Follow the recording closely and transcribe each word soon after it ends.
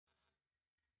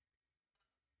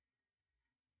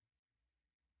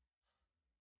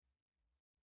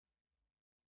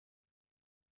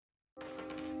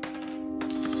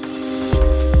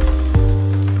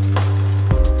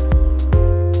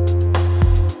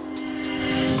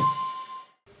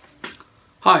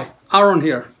Hi, Aaron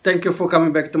here. Thank you for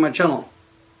coming back to my channel.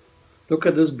 Look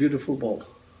at this beautiful ball.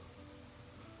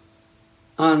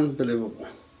 Unbelievable.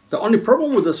 The only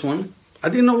problem with this one, I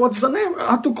didn't know what's the name,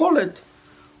 how to call it.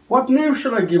 What name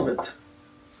should I give it?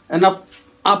 And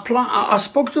I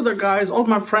spoke to the guys, all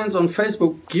my friends on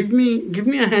Facebook, give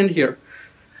me a hand here.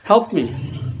 Help me.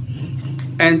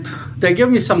 And they gave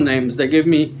me some names. They gave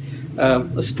me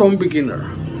a Stone Beginner.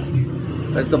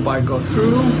 Let the bike go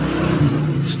through.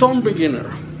 Stone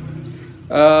Beginner.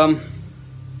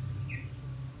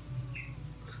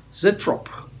 Zetrop.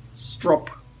 Strop.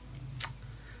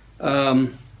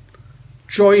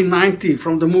 Joy 90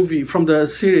 from the movie, from the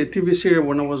series, TV series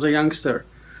when I was a youngster,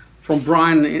 from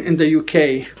Brian in the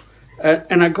UK.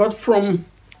 And I got from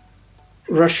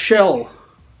Rochelle,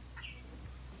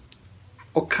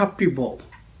 Okapi ball.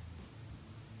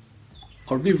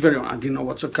 I'll be very honest, I didn't know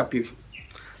what's Okapi.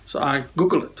 So I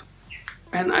Googled it,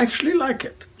 and I actually like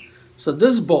it. So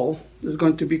this ball is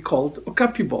going to be called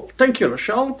Okapi ball. Thank you,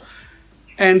 Rochelle.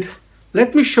 And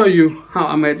let me show you how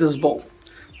I made this ball.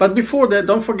 But before that,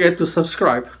 don't forget to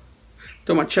subscribe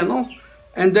to my channel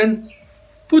and then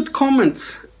put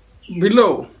comments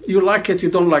below. You like it, you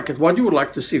don't like it, what you would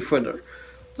like to see further.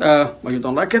 Or you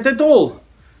don't like it at all.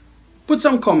 Put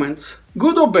some comments,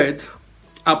 good or bad.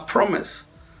 I promise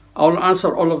I'll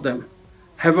answer all of them.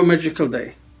 Have a magical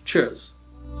day. Cheers.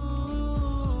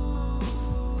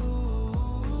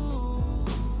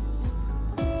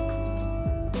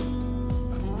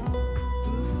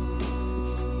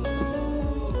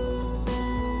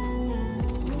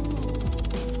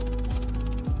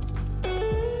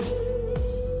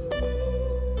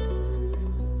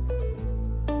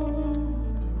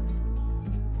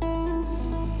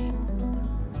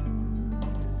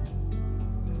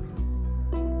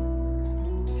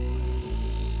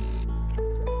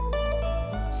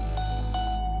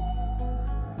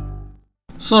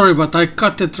 Sorry, but I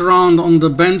cut it round on the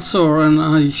bandsaw and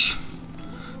I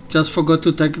just forgot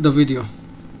to take the video.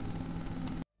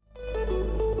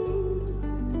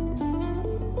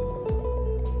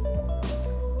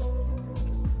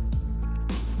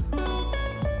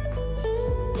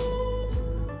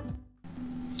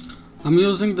 I'm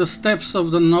using the steps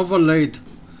of the Nova Lathe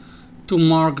to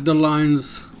mark the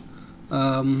lines,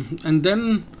 and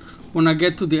then when I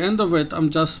get to the end of it, I'm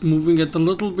just moving it a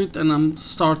little bit and I'm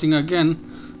starting again,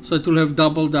 so it will have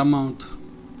double the amount.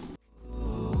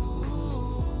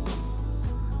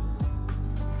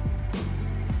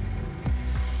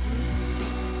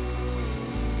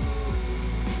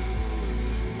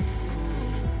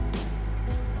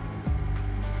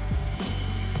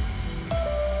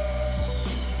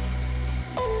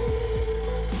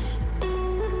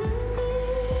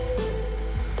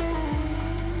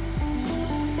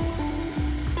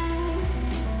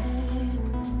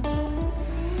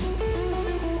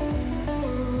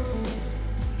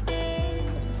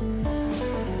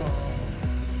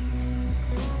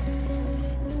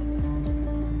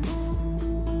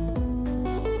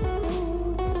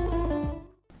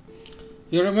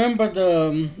 You remember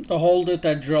the hole that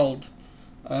I drilled?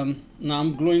 Now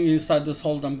I'm gluing inside this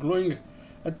hole. I'm gluing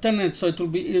a tenon so it will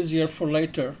be easier for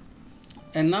later.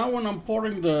 And now when I'm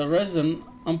pouring the resin,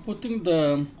 I'm putting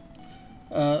the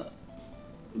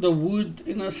wood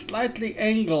in a slightly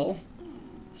angle,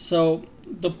 so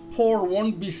the pour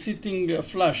won't be sitting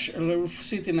flush. It will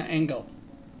sit in an angle.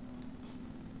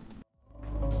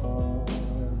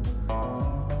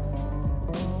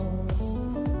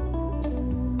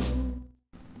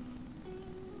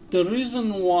 The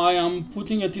reason why I'm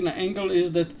putting it in an angle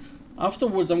is that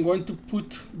afterwards I'm going to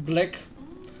put black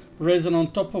resin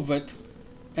on top of it,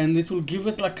 and it will give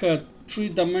it like a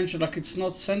 3-dimension, like it's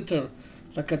not center,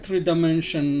 like a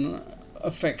 3-dimension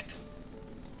effect.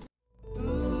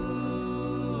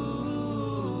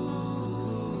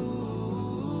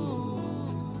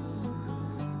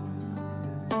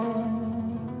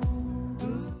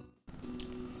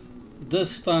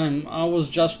 This time I was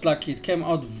just lucky, it came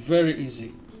out very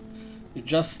easy. It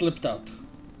just slipped out.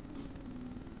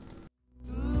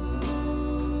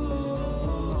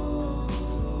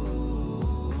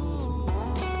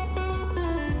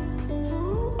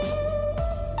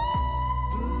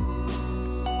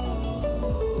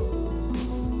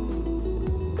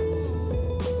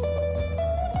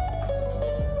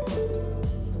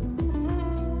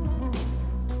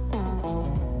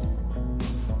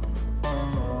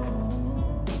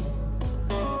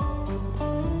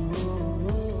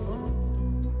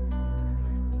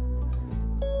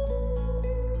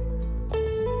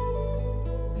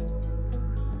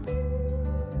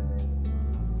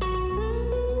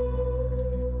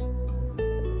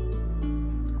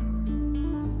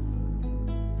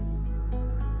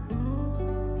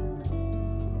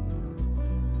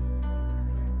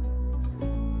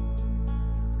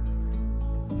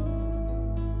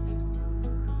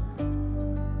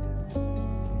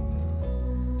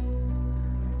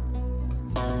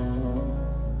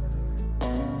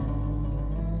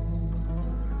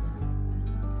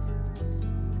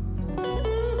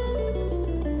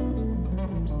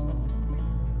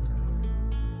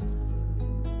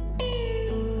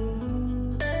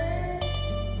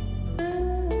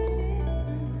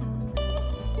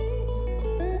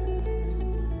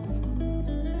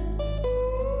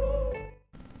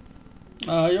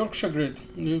 Yorkshire grid.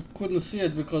 You couldn't see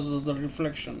it because of the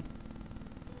reflection.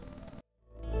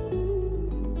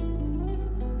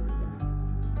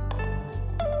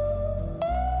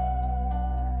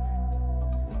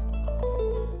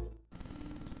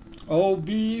 OB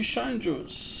Shine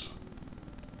Juice.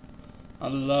 I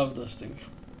love this thing.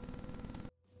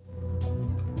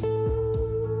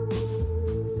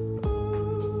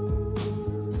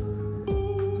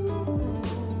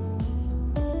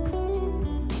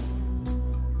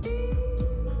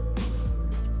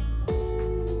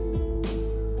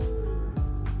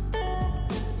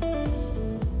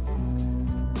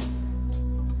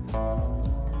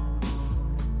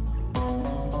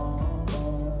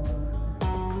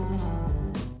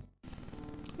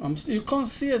 You can't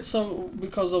see it so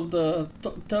because of the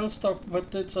tailstock,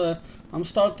 but it's I'm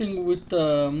starting with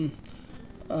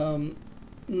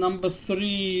number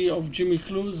 3 of Jimmy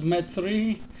Clue's Met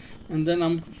 3, and then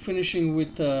I'm finishing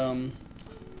with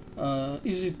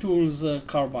Easy Tools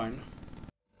carbide.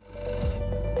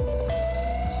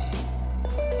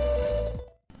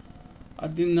 I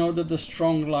didn't know that the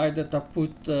strong light that I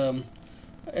put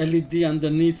LED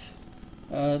underneath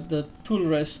the tool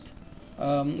rest,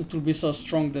 it will be so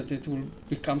strong that it will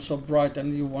become so bright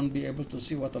and you won't be able to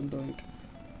see what I'm doing.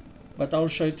 But I'll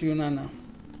show it to you now.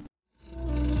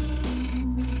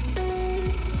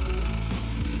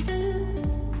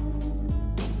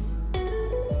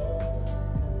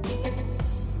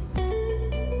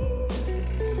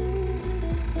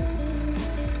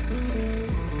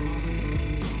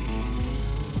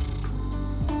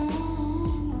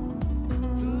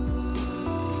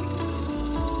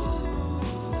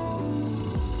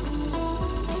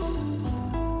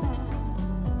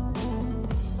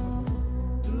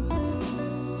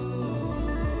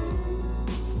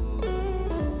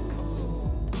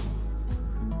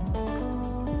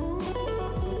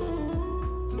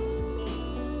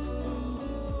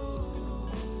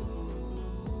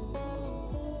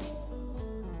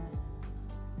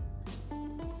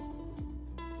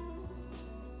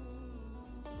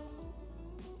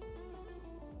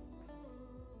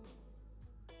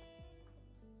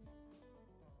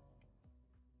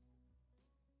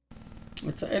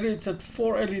 It's at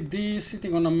 4 LED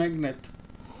sitting on a magnet.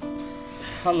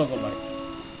 Hell of a light.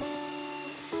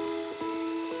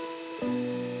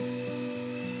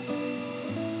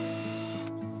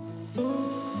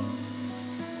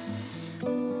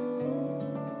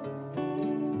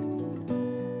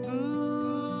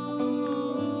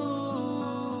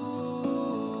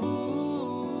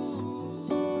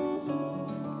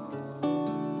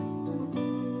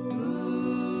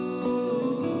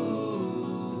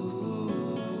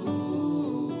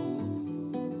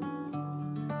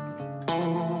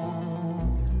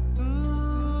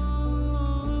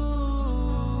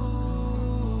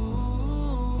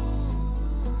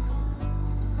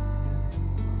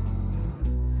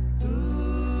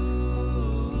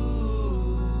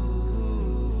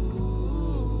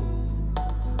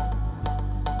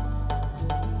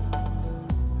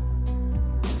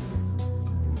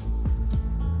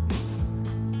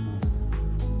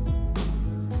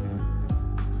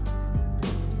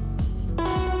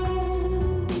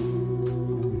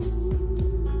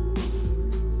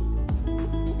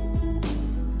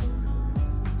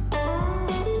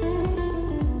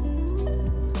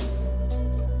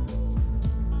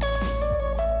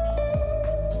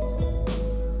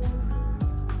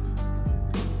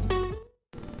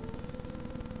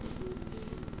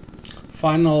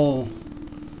 Final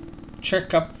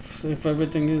checkup if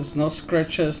everything is no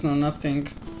scratches, no nothing,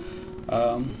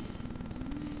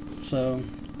 so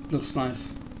looks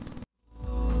nice.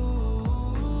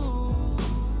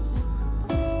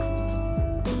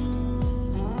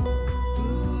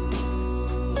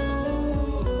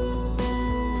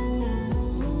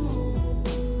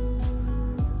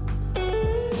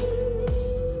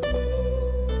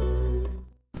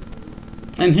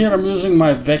 And here I'm using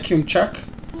my vacuum chuck.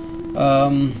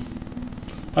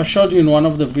 I showed you in one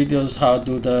of the videos how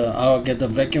I get the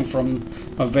vacuum from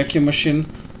a vacuum machine,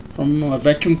 from a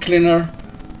vacuum cleaner,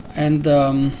 and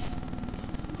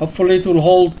hopefully it will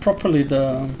hold properly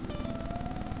the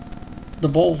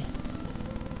ball.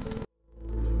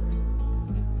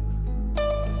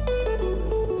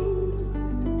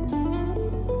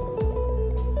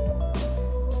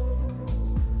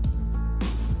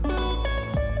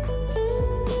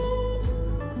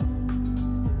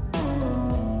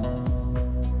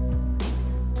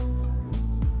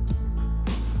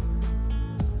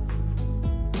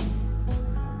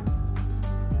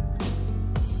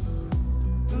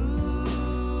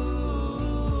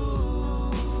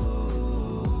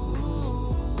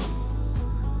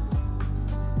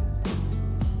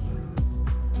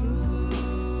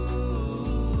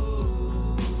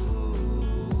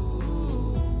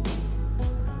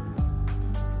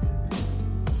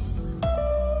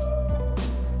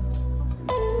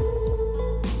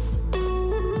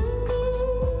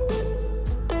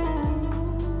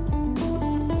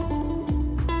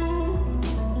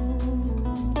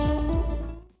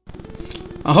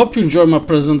 I hope you enjoyed my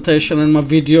presentation and my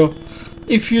video.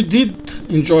 If you did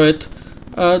enjoy it,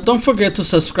 don't forget to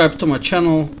subscribe to my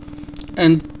channel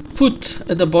and put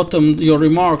at the bottom your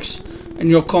remarks and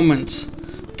your comments.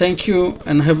 Thank you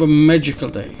and have a magical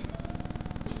day.